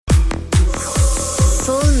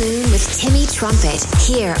Timmy Trumpet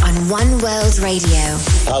here on One World Radio.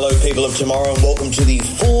 Hello, people of tomorrow, and welcome to the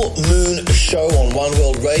Full Moon Show on One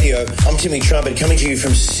World Radio. I'm Timmy Trumpet, coming to you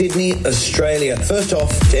from Sydney, Australia. First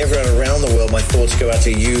off, to everyone around the world, my thoughts go out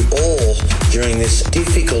to you all during this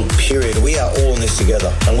difficult period. We are all in this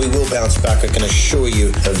together, and we will bounce back, I can assure you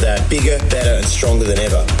of that. Bigger, better, and stronger than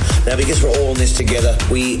ever. Now, because we're all in this together,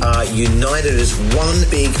 we are united as one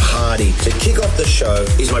big party. To kick off the show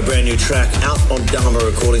is my brand new track out on Dharma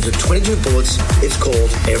Recordings with 22 bullets. It's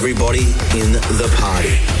called Everybody in the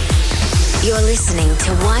Party. You're listening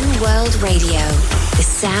to One World Radio, the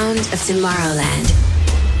sound of Tomorrowland.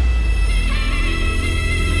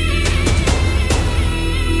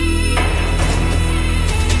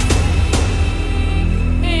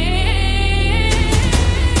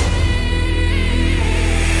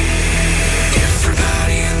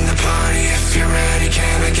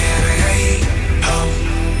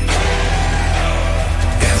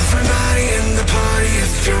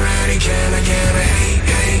 Can I get a hey,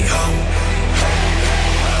 hey, oh?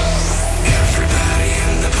 Everybody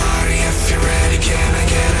in the party, if you're ready, can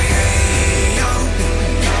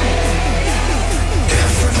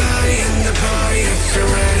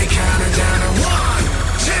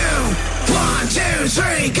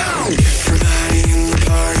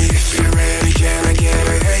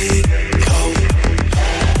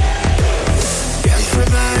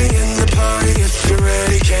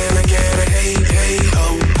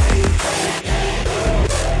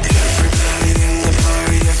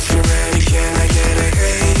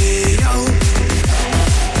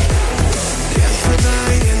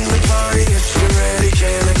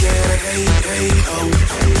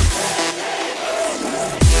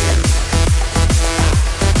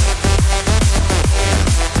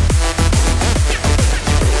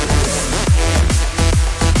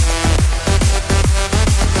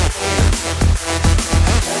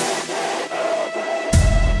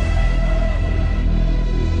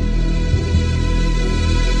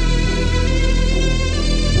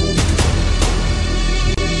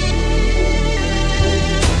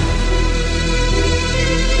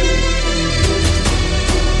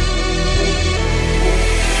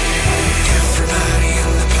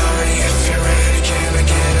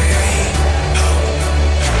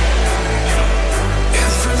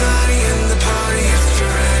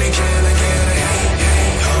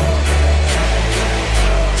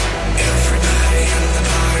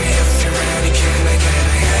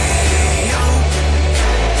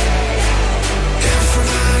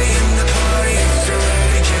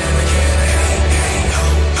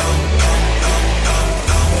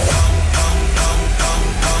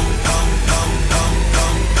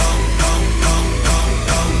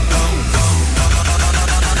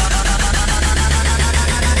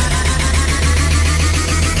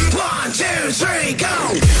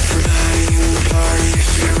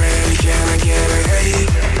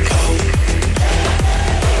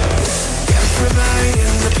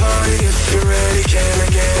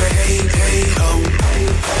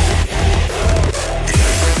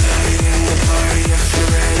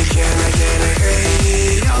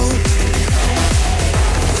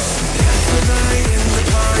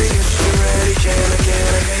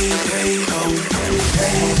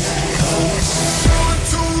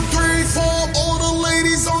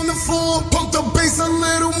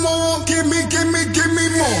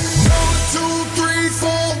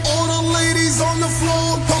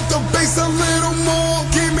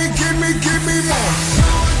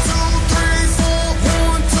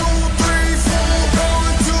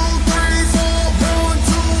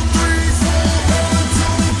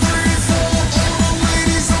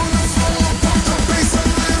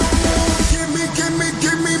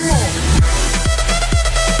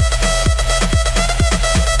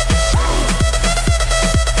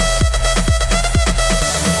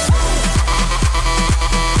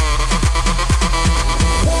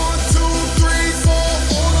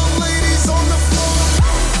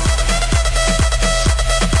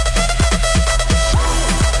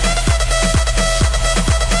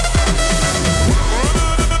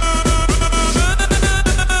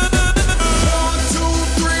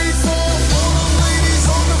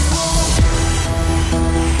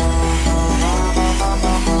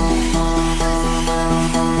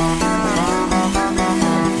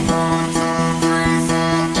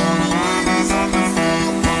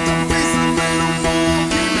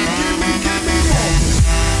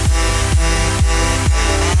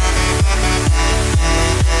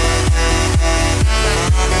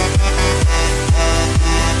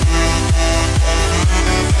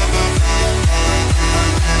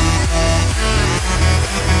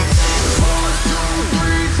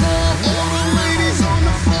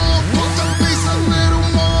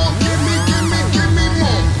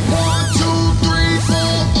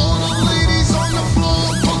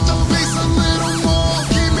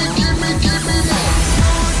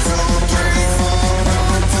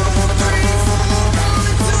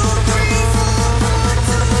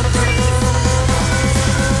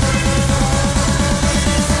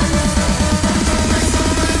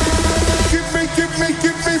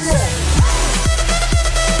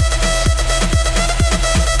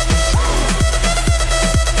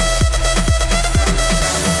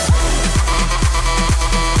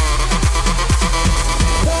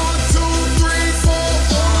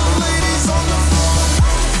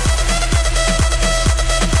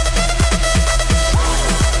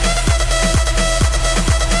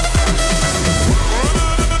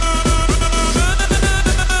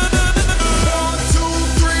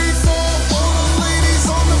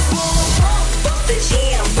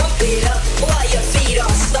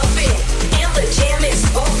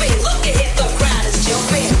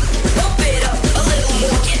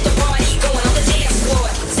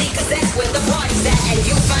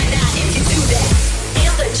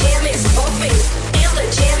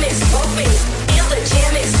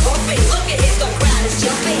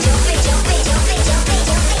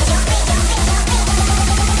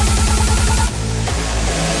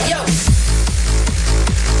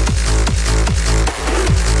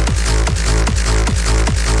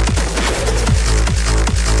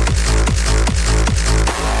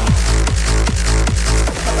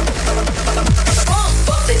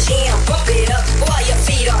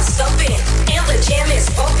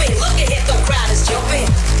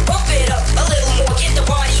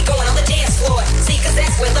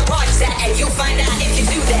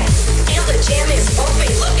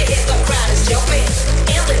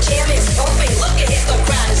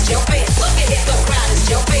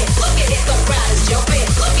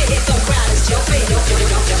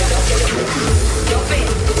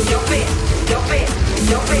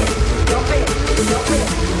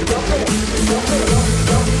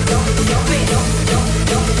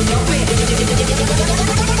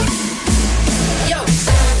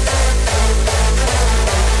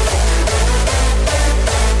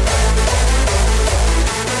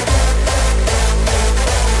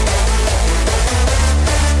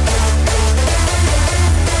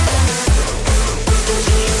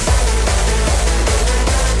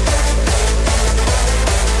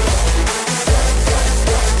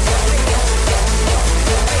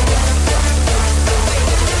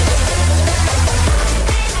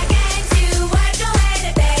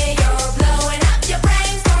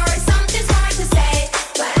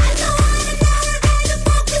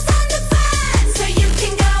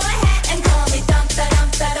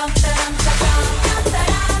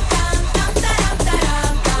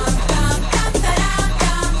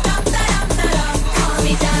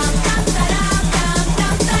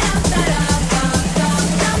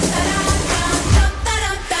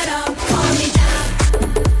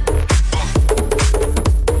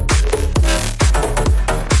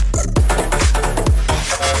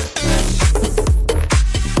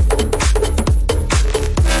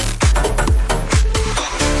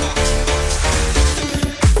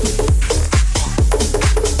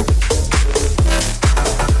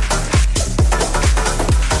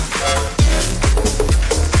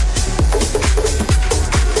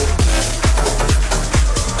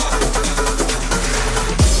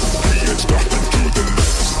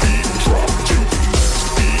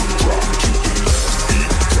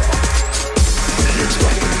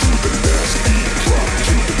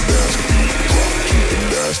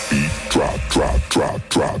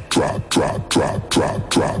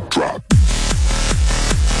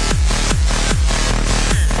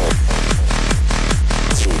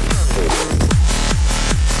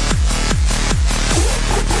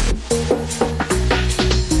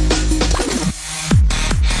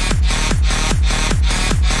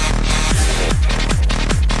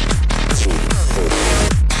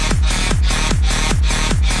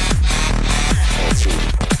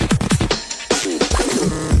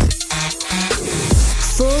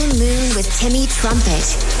Timmy Trumpet.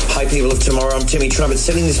 Hi people of tomorrow, I'm Timmy Trumpet,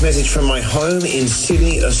 sending this message from my home in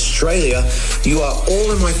Sydney, Australia. You are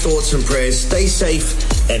all in my thoughts and prayers. Stay safe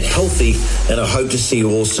and healthy, and I hope to see you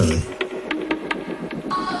all soon.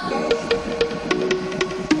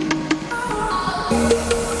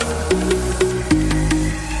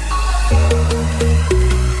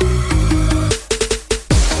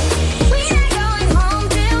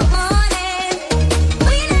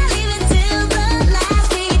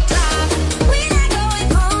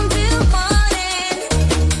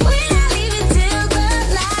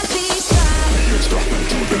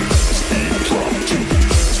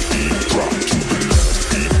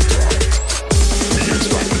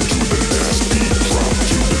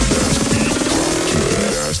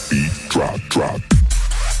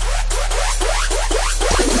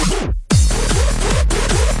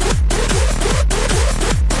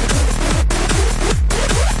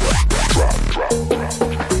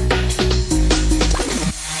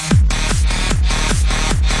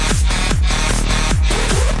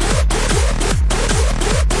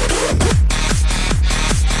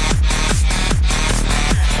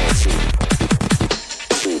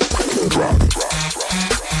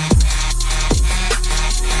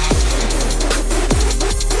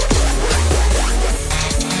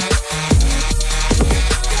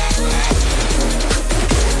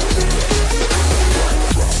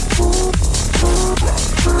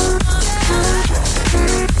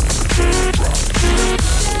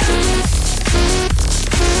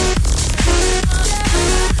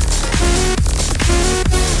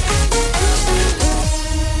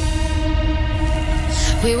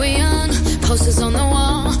 We were young, posters on the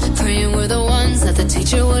wall, praying we're the ones that the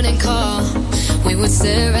teacher wouldn't call. We would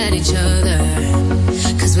stare at each other,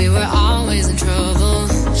 cause we were always in trouble.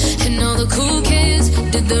 And all the cool kids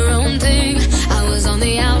did their own thing. I was on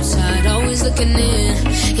the outside, always looking in.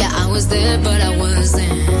 Yeah, I was there, but I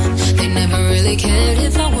wasn't. They never really cared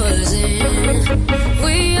if I wasn't.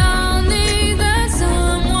 We all need that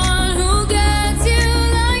someone who gets you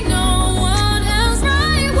like no one else,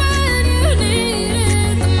 right when you need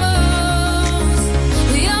it the most.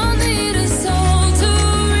 We all need a soul to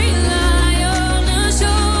rely on, a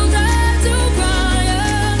shoulder to cry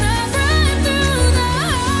on, a friend through the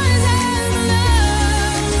highs and the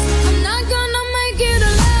lows. I'm not gonna make it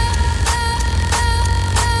alone.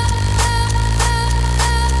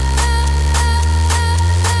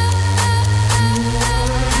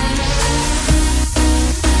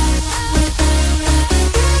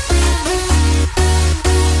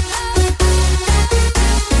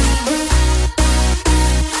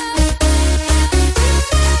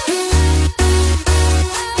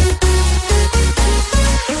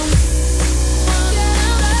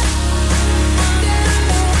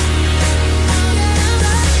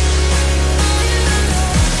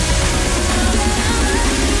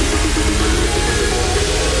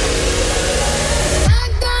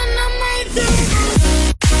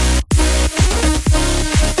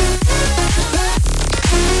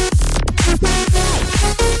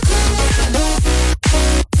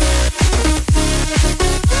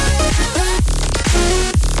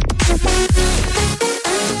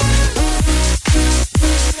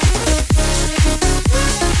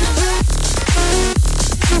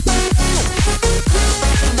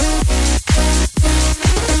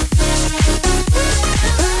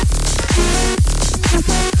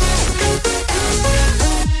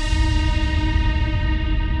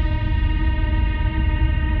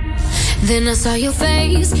 Then I saw your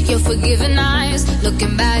face, your forgiving eyes,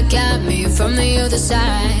 looking back at me from the other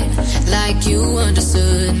side, like you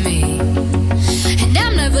understood me. And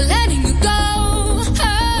I'm never letting you go.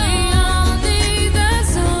 We all need that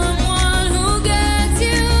someone who gets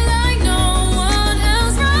you like no one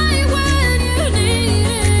else, right when you need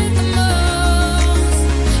it the most.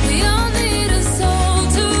 We all need a soul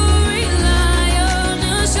to rely on,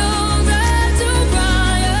 a shoulder to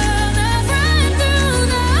cry on, a friend through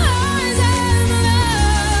the highs and the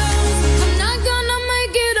lows. I'm not gonna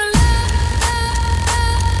make it alone.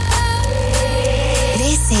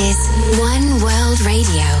 This is One World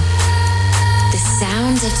Radio, the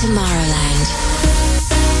sound of Tomorrowland.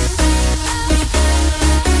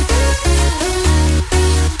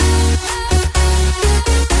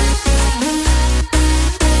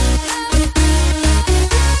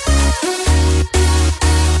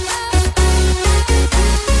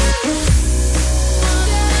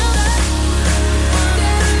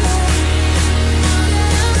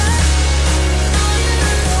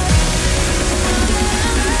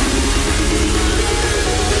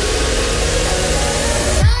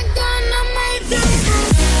 Not gonna make it.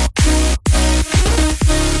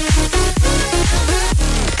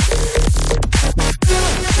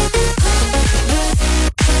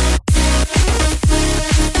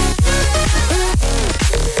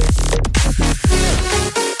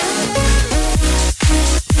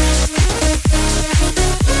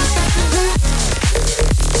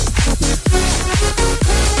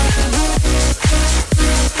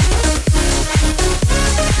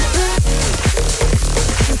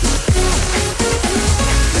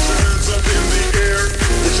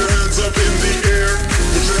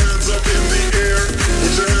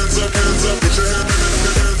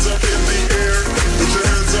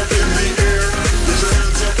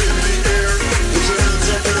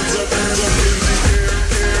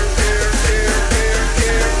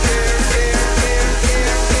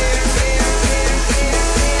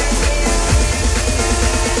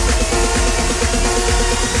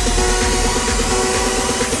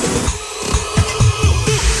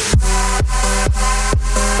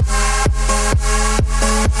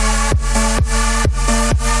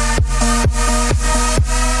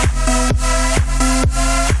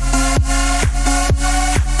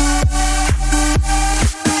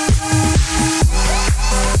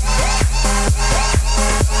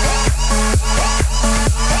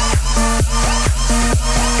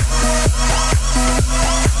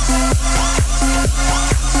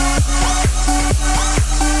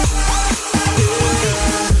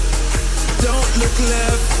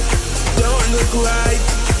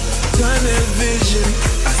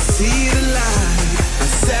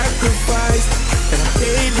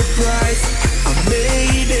 the price. I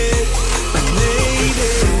made it, I made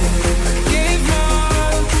it. I gave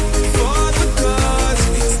more for the cause.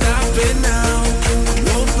 Stop it now,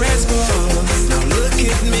 won't press pause. Now look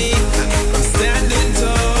at me, I'm standing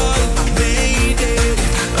tall. I made it,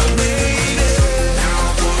 I made it. Now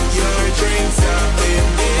put your drinks up in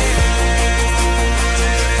the air.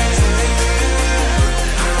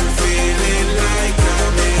 I'm feeling like a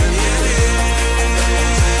millionaire.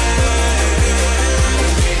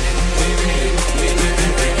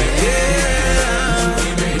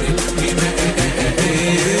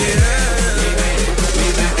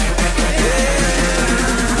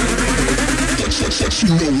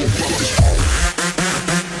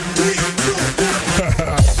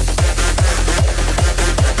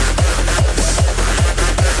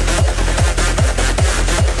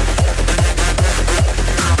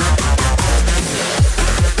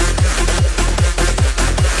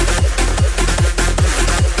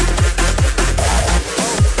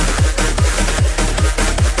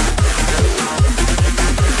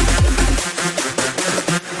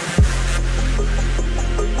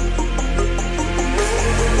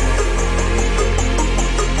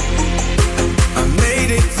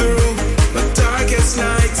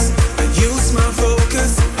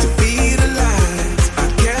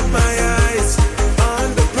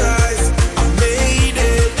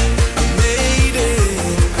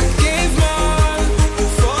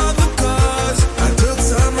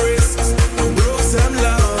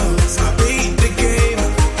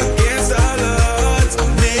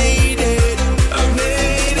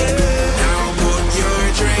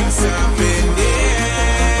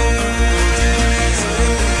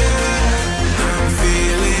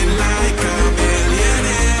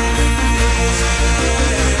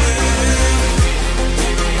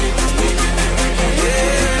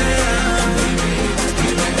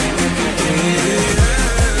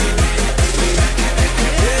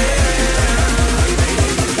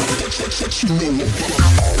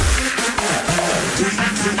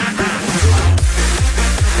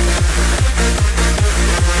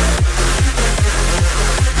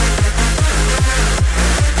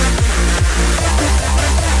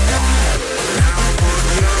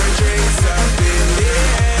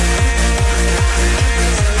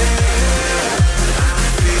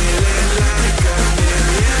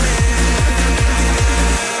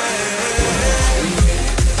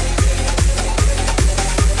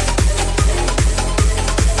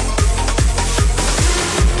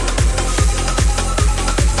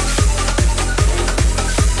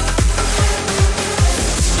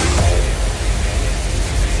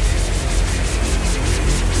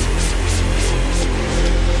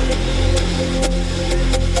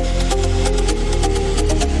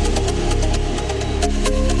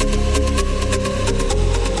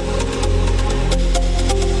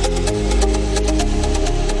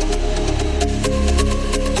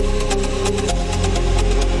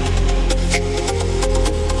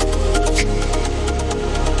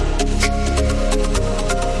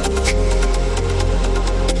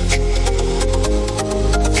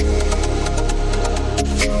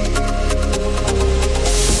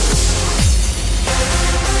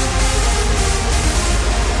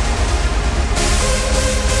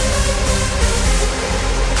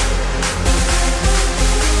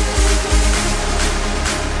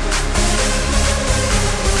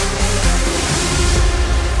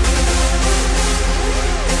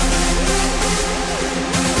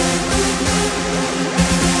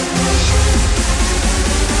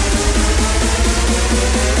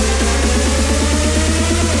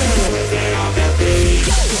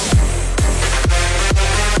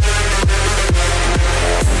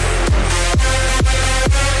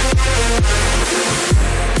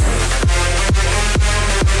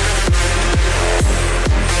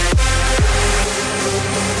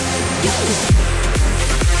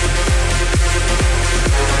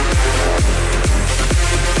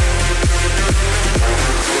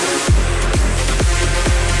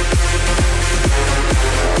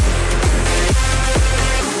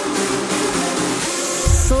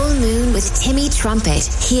 with Timmy Trumpet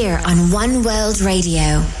here on One World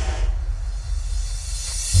Radio.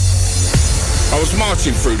 I was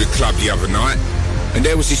marching through the club the other night and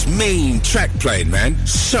there was this mean track playing, man.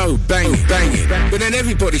 So banging. But then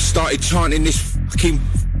everybody started chanting this fucking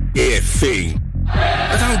thing.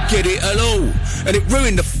 I don't get it at all. And it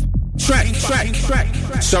ruined the track.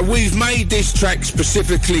 So we've made this track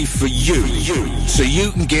specifically for you. So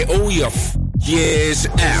you can get all your years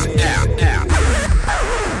out.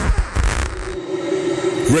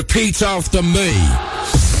 Repeat after me.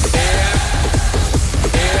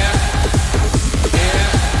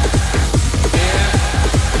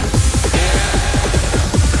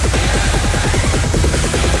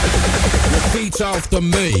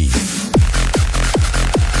 after me.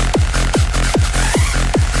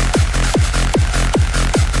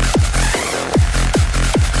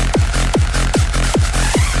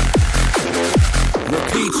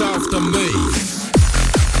 Repeat after me.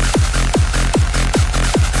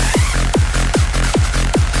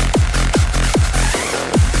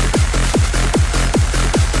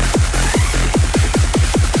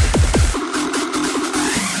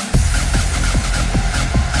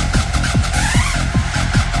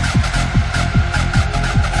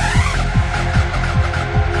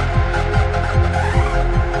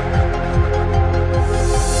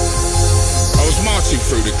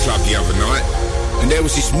 There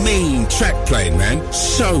was this mean track playing, man,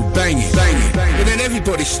 so banging. But then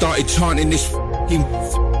everybody started chanting this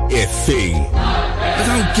thing. I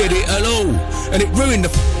don't get it at all, and it ruined the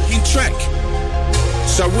track.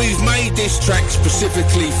 So we've made this track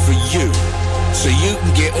specifically for you, so you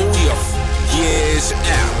can get all your years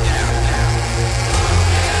out.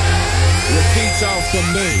 Repeat after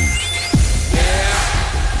me.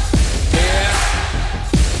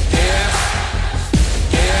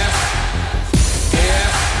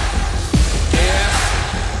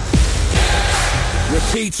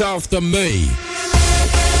 Repeat after me.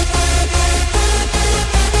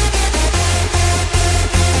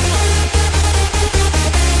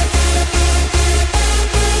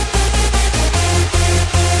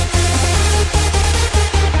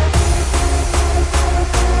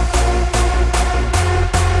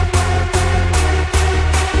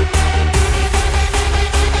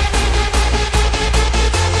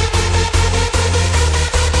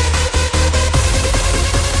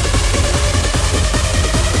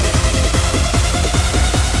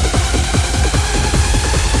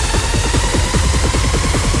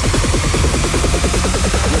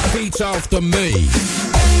 After me.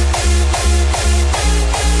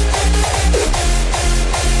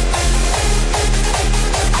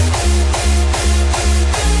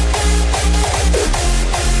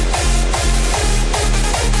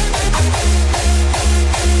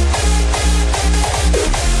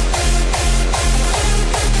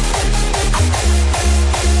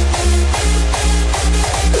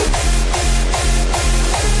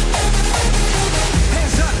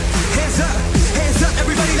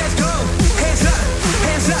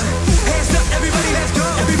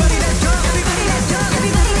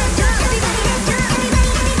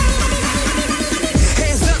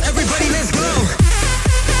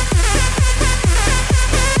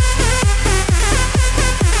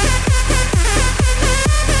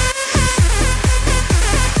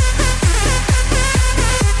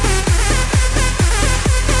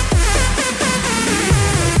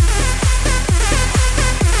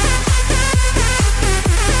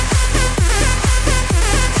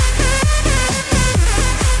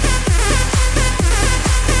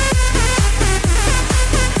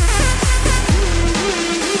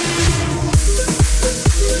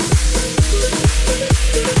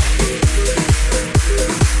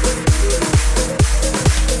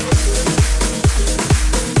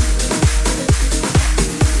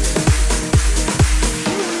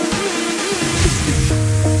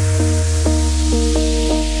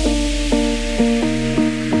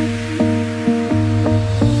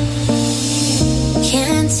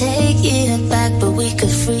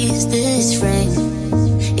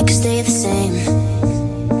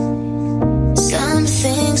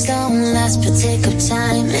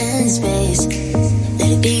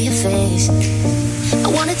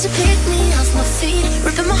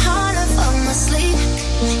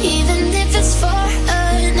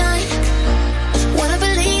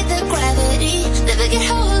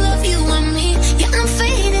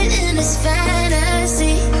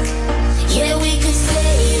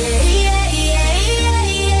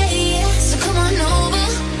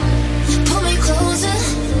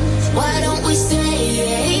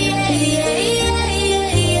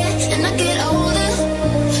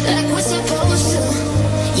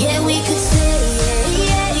 Yeah, we could stay.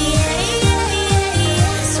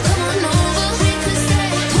 So come on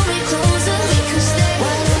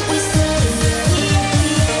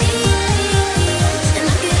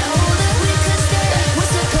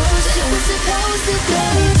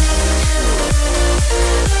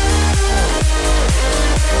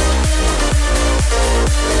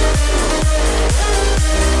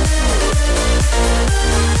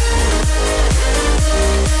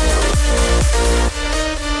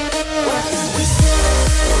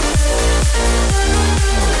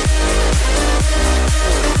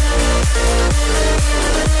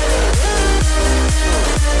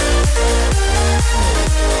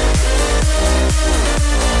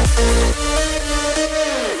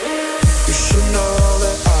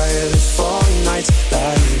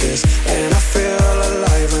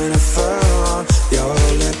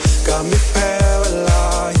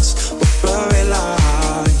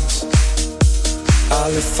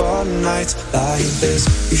for nights like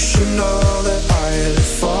this. You should know that I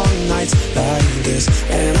live for nights like this.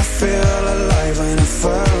 And I feel alive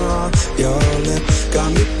whenever on your lip.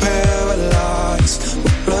 Got me paralyzed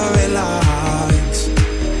with blurry lines.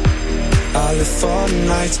 I live for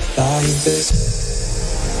nights like this.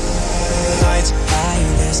 Nights like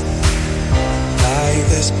this. Like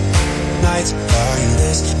this. Nights like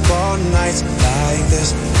this. For nights like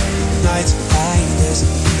this. Nights like this.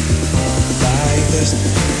 Like this.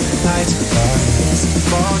 Nights like this.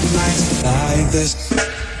 For nights like this.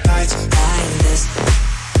 Nights like this.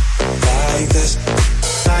 Like this.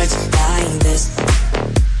 Nights like this.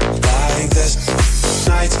 Like this.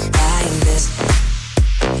 Nights like this.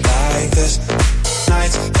 Like this.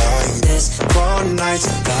 Nights like this. For nights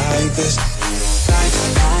like this. Nights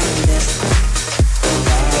like this.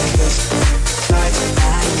 Like this. Nights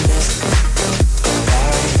like this.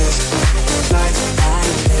 Like this. Nights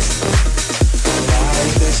like this.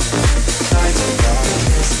 Like this. Nights like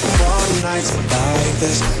this. For nights like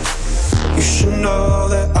this. You should know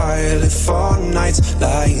that I live for nights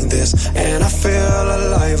like this. And I feel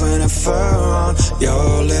alive whenever on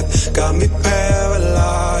your lip. Got me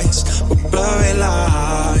paralyzed with blurry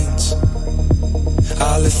lines.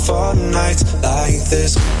 I live for nights like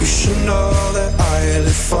this. You should know that I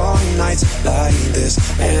live for nights like this.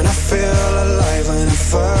 And I feel alive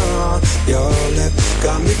whenever on your lip.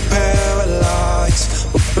 Got me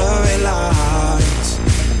paralyzed with blurry lines.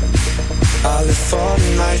 I live for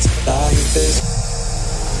nights like this.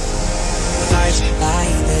 Nights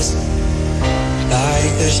like this.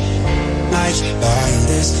 Like this. Nights like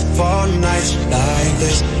this. For nights like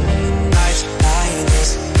this. Nights like this.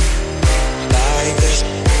 Like this.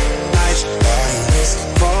 Nights like this.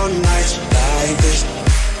 For nights like this.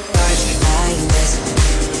 Nights like this.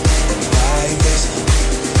 Like this.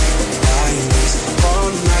 Like this. For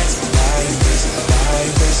nights like this.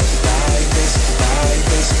 Like this. Like this. Like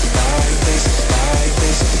this. Like this. Like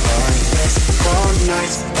this. Like this. For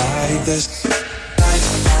nights like this. Nights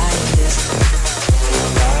like this.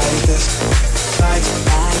 Like this. Nights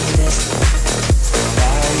like this.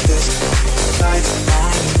 Like this. Nights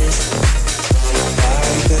like this.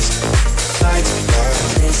 Like this. Nights like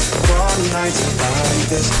this. For nights like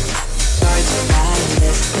this. Nights like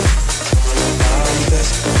this. Like this.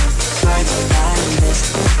 Nights like this.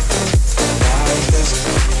 Like this.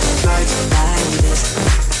 Nights like this.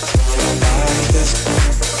 Like this.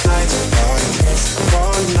 Nights like this.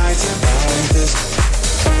 For nights like this.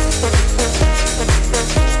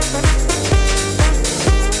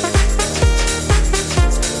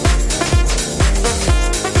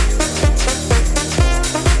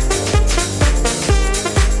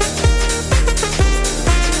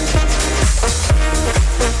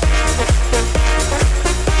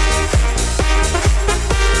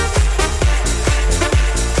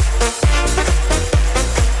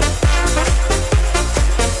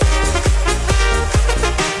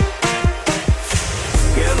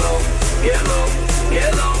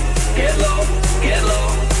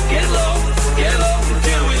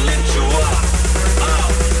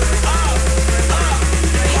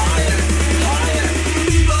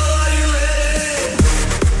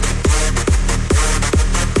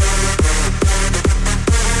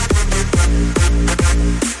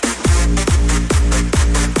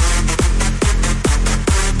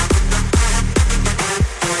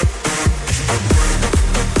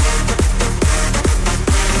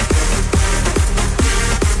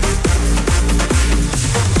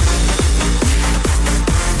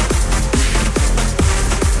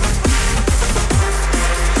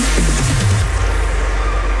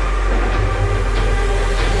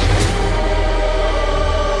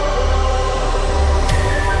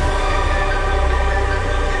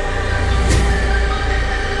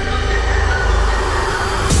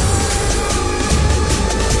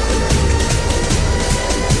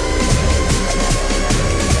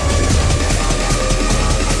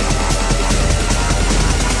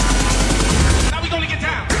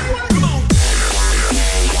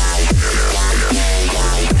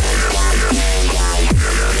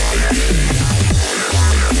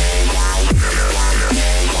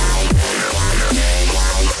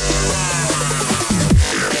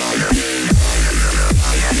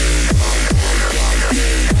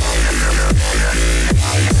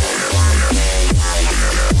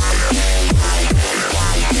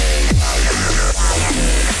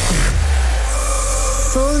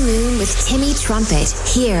 with Timmy Trumpet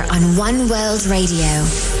here on One World Radio.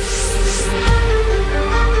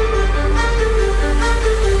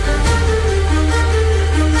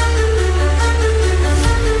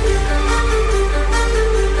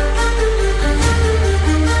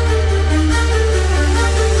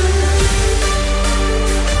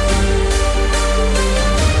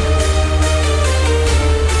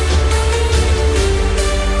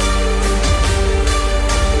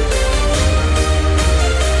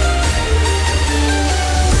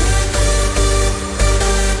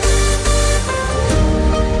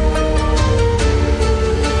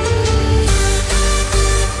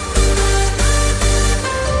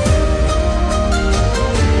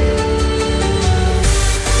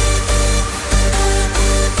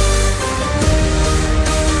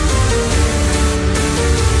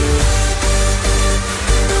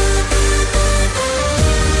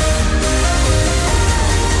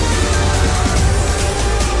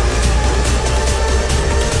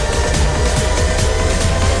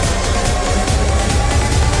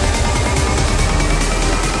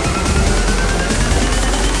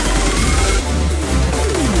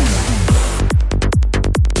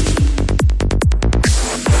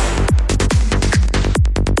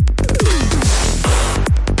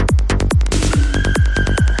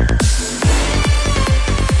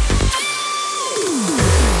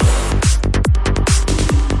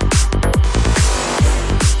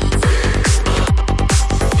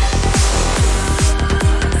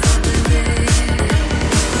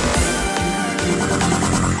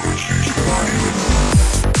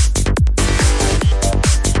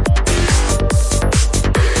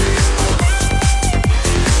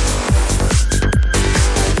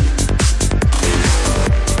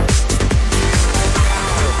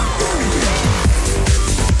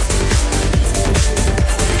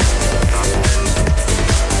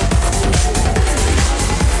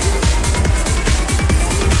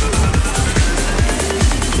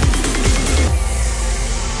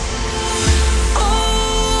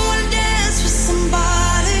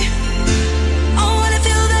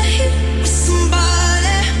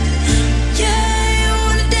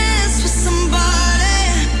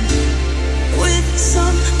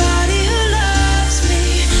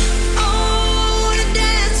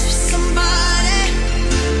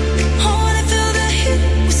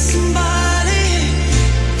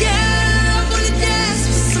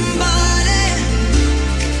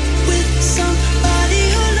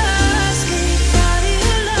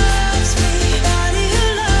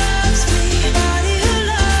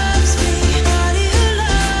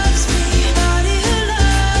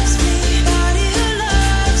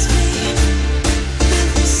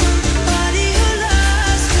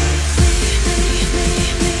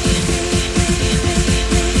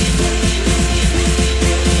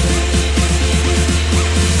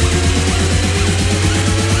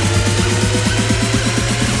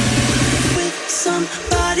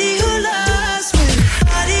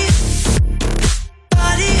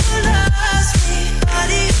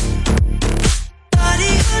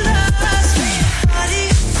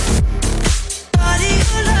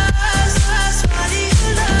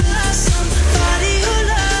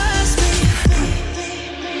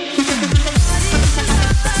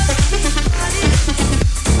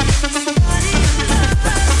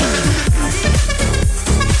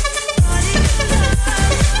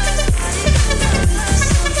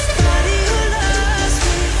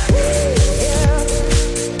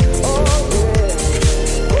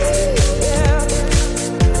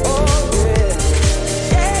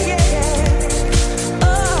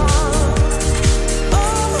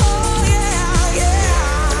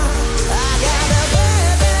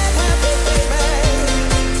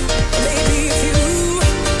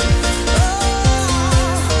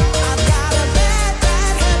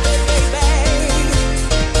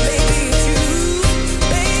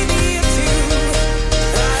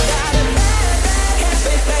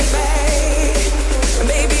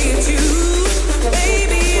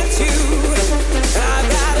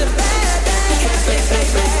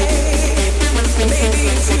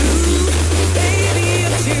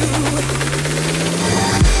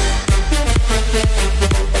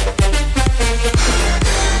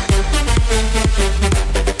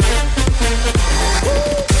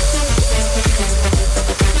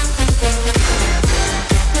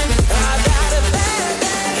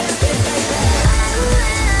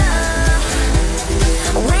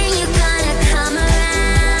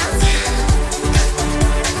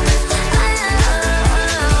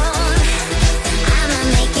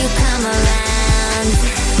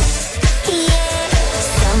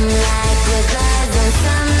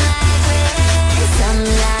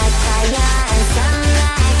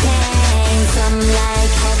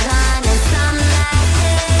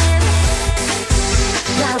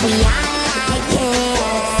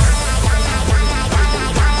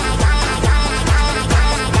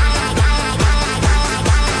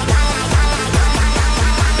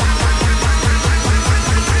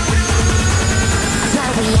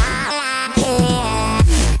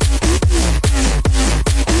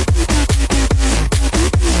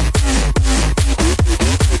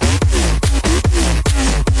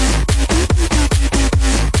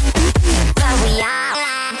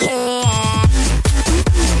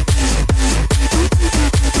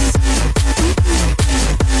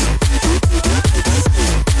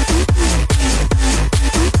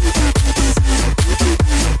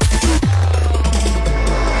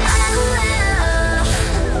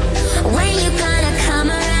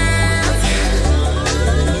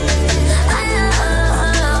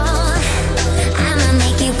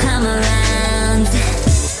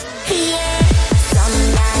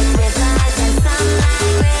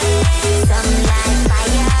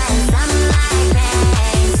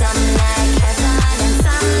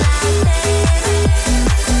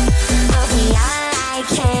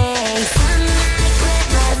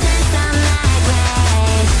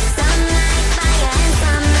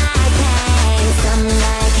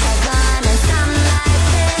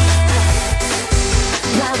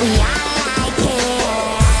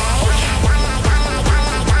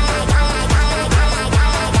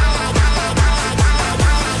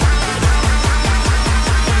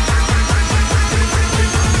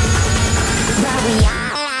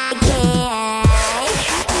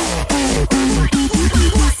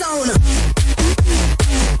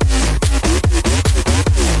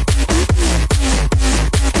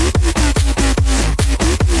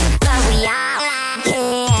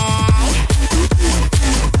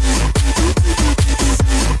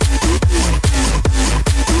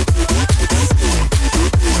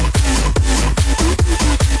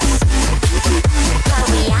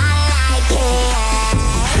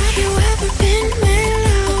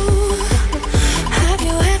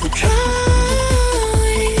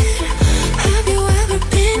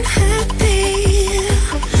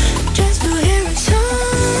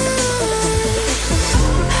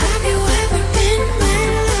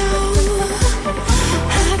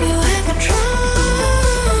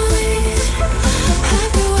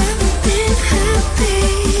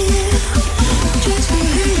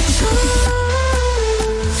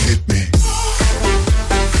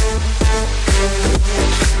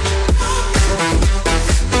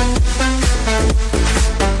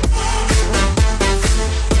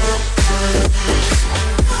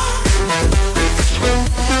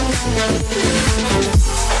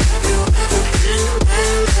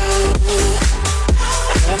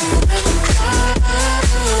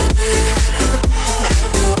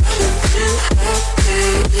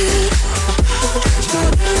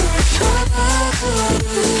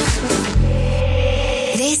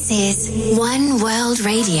 One World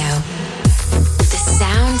Radio. The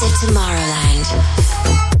sound of Tomorrowland.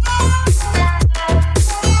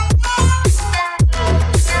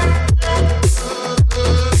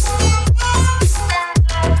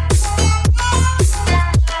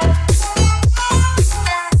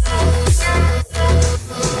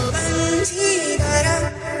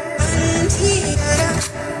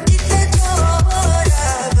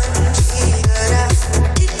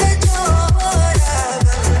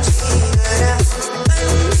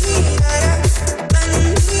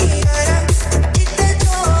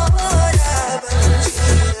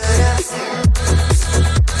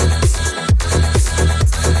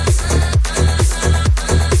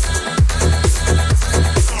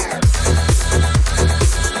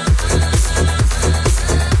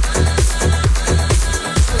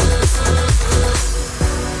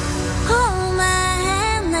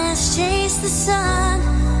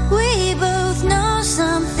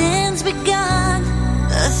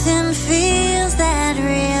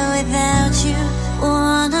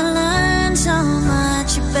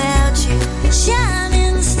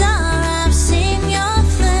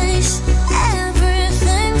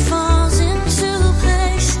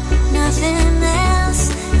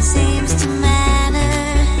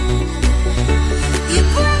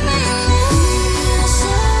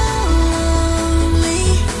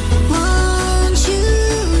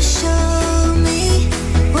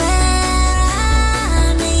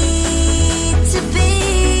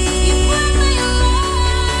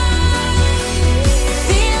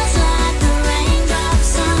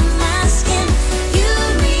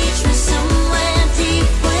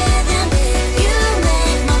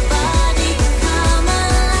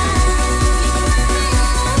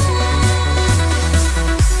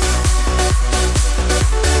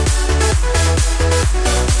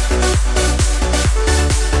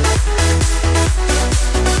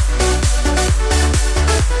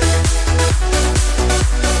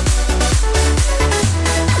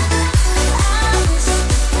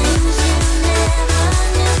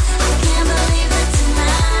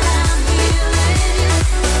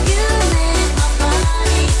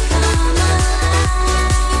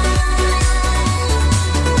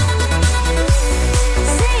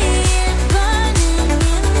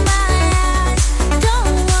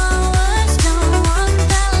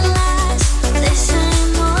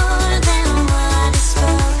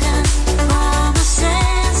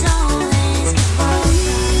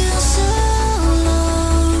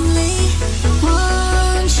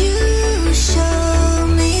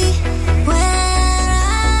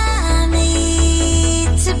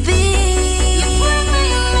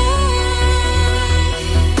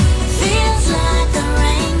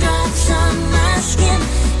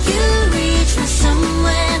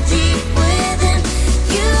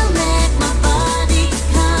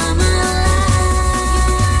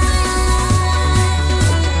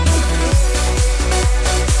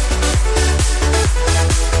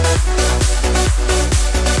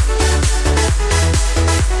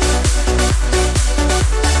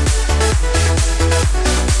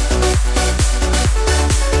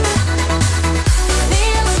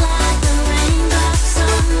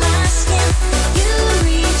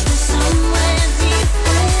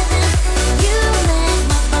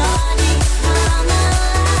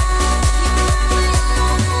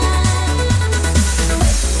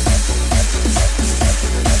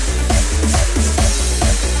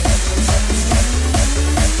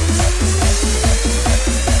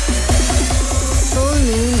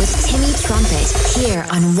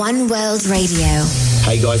 One World Radio.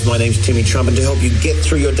 Hey guys, my name's Timmy Trumpet. To help you get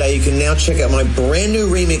through your day, you can now check out my brand new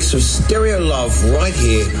remix of Stereo Love right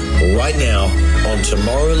here, right now on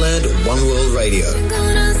Tomorrowland One World Radio. I'm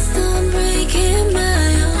gonna stop breaking my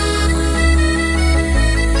heart.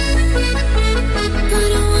 I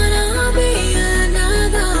don't wanna be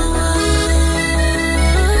another one.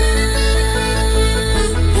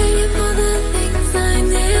 Pay for the things I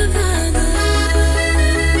never do.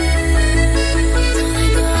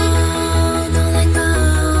 Don't let go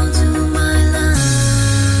to my love.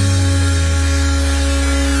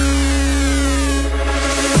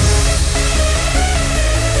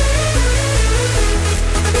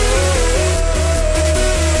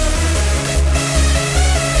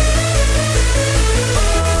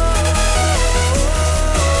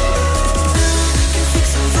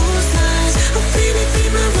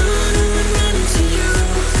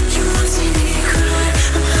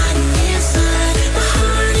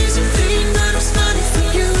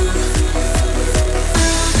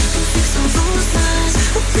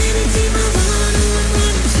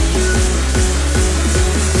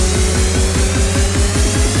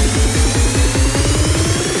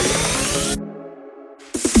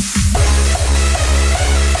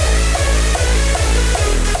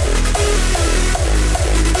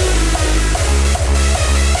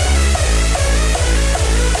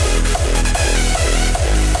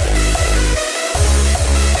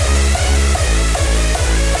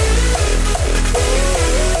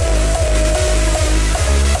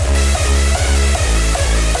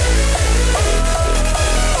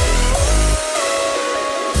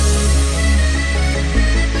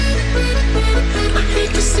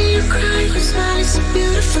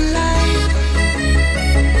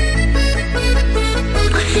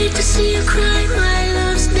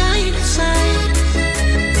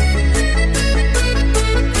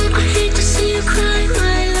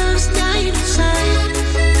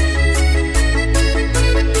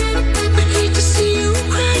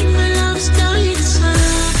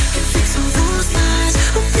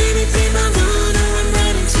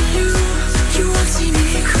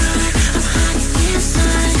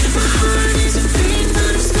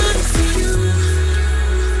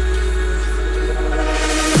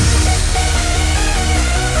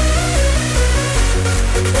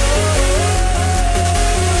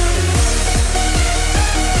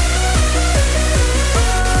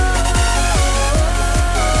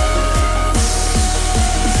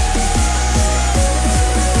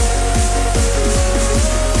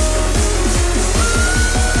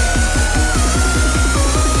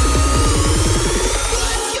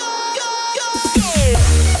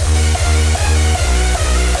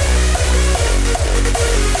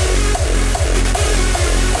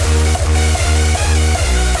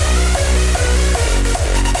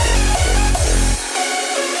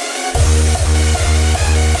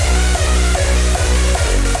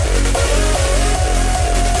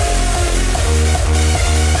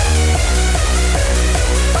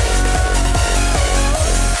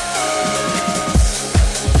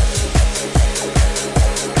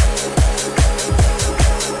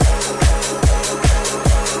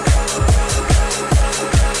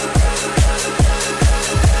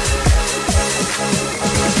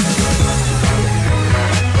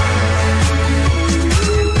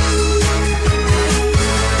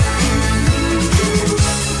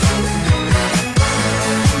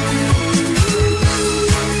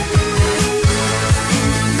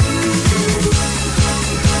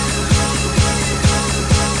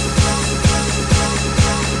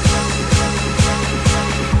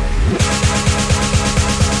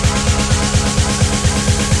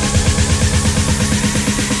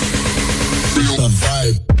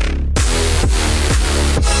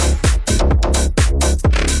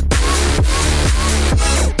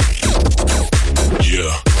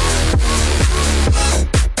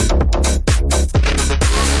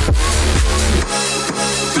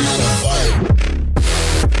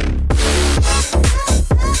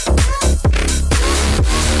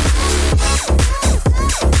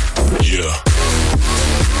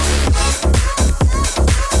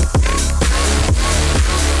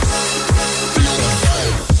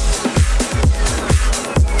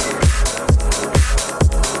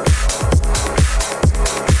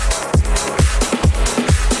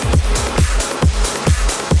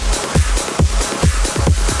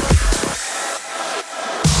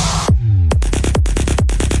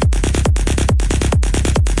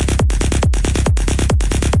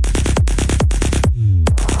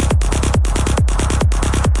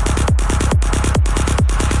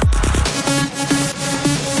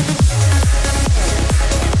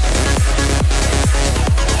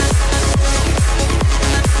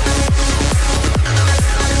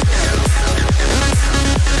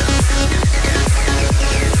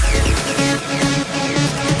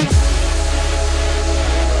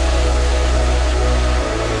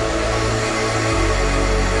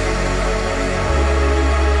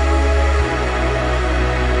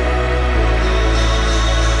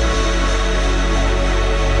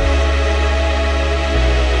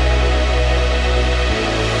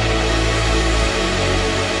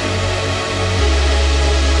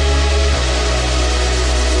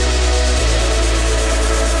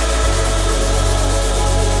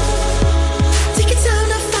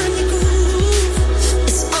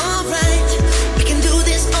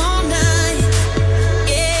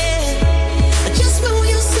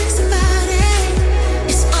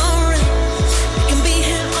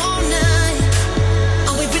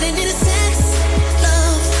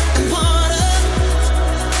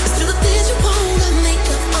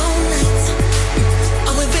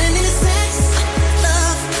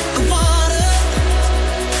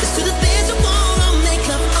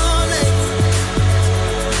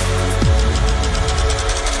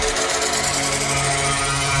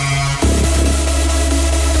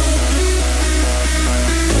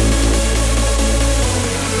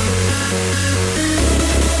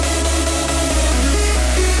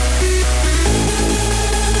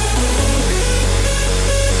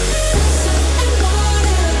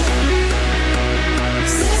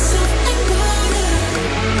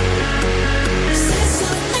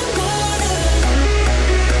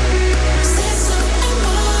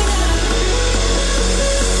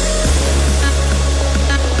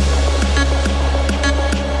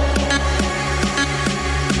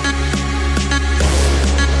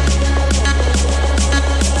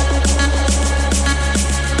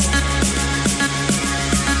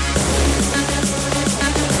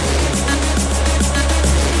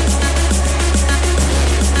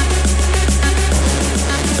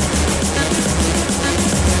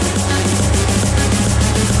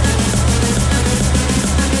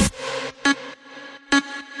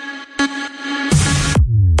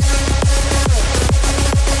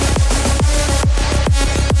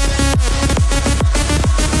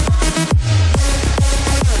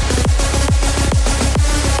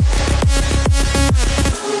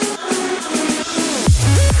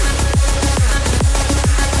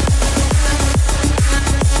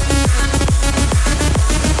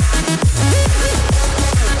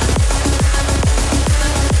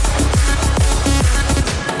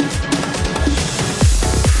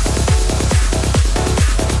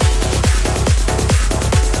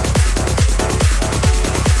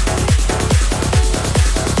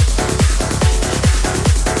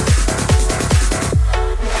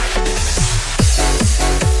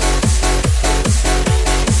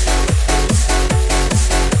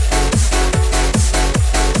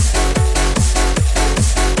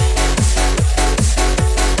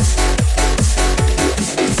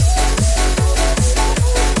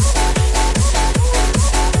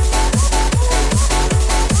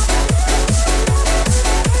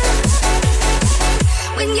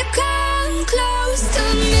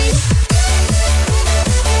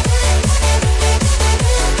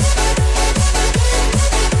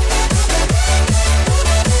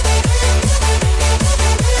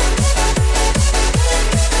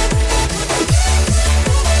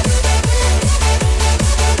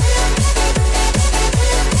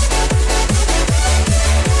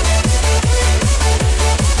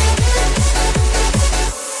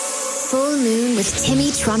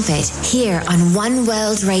 Trumpet here on One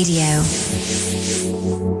World Radio.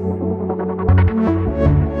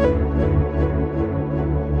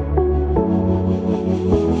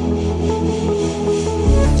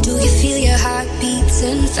 Do you feel your heart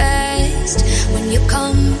beating fast when you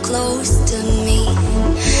come close to me?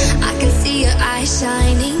 I can see your eyes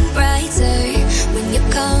shining brighter when you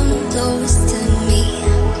come close to me.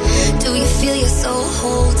 Do you feel your soul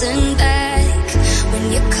holding back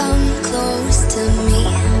when you come close to me?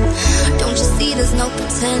 Don't you see there's no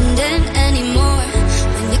pretending anymore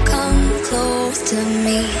when you come close to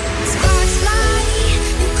me? Sparks fly,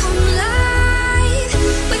 you come alive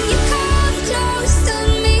when you come close to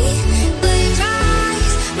me. Blue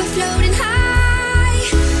rise, we're floating high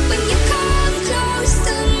when you come close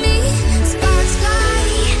to me. Sparks fly,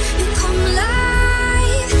 you come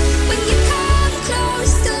alive when you come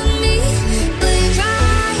close to me. Blue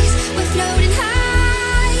rise, we're floating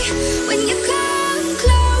high when you come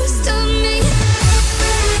close to me.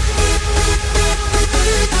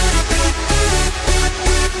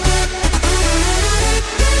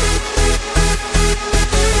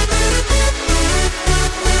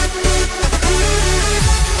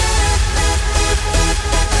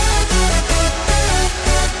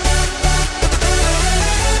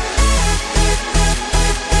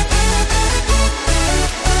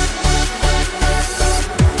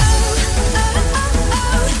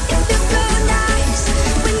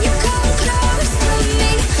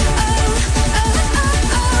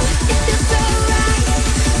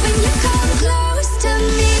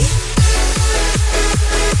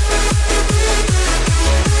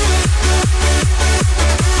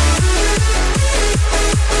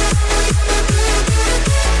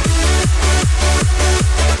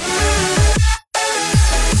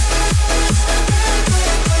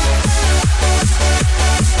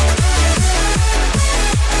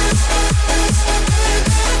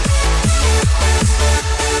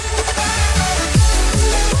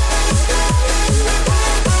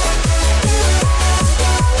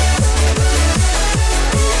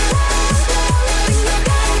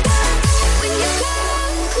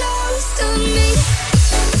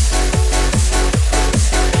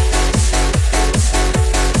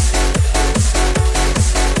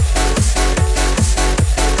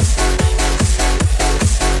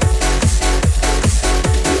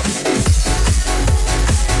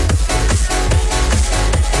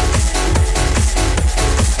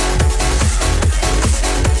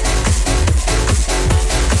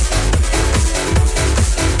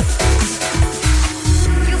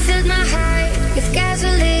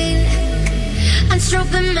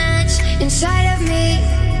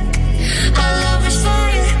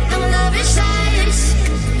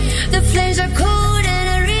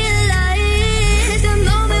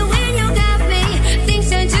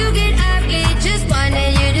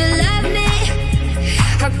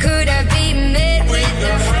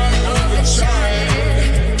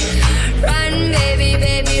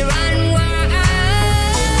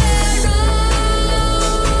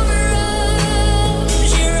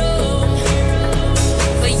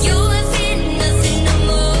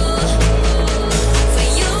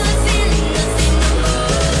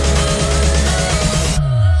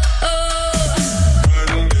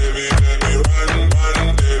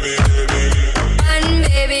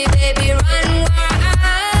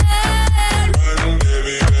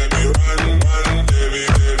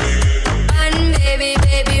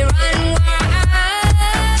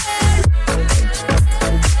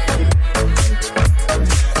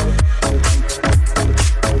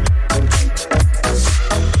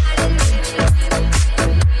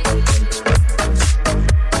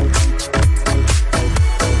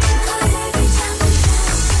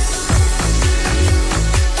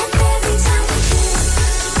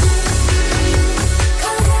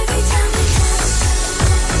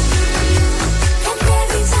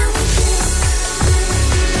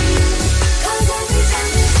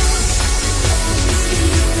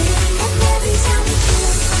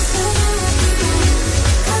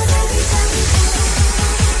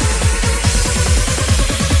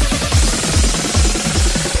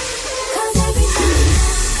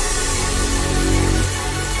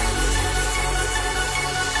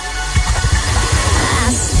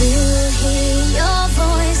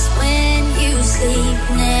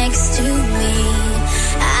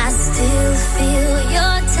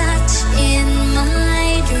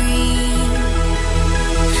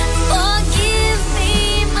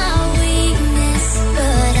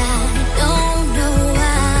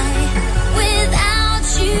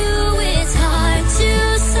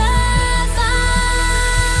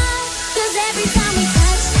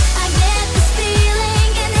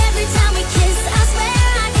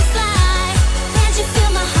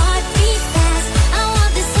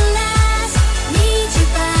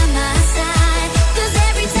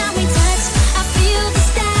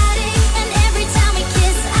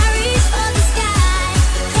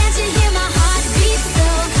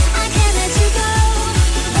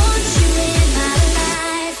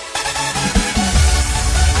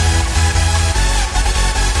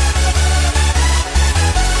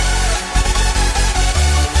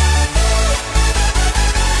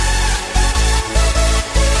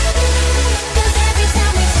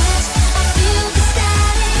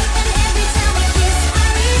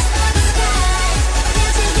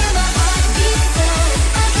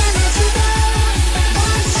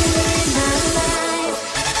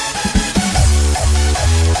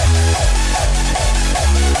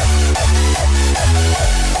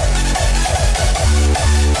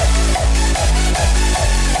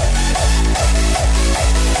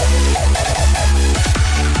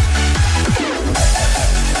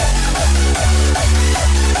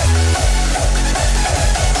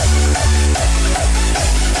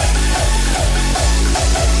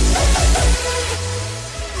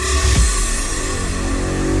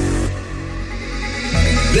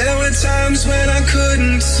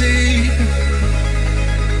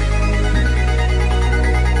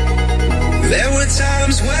 There were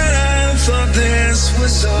times when I thought this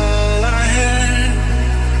was all I had,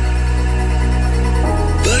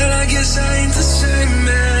 but I guess I ain't the same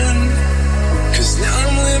man, 'cause now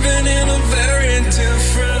I'm living in a very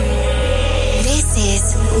different world. This is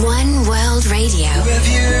One World Radio. With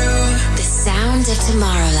you. The sound of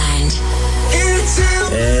Tomorrowland.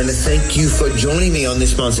 And thank you for joining me on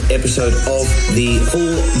this month's episode of the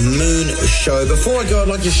Full Moon Show. Before I go, I'd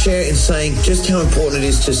like to share in saying just how important it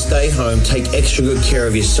is to stay home, take extra good care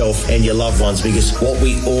of yourself and your loved ones, because what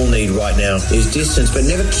we all need right now is distance, but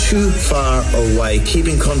never too far away. Keep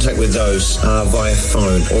in contact with those via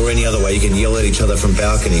phone or any other way. You can yell at each other from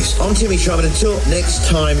balconies. I'm Timmy Trumpet. Until next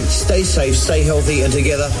time, stay safe, stay healthy, and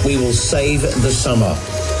together we will save the summer.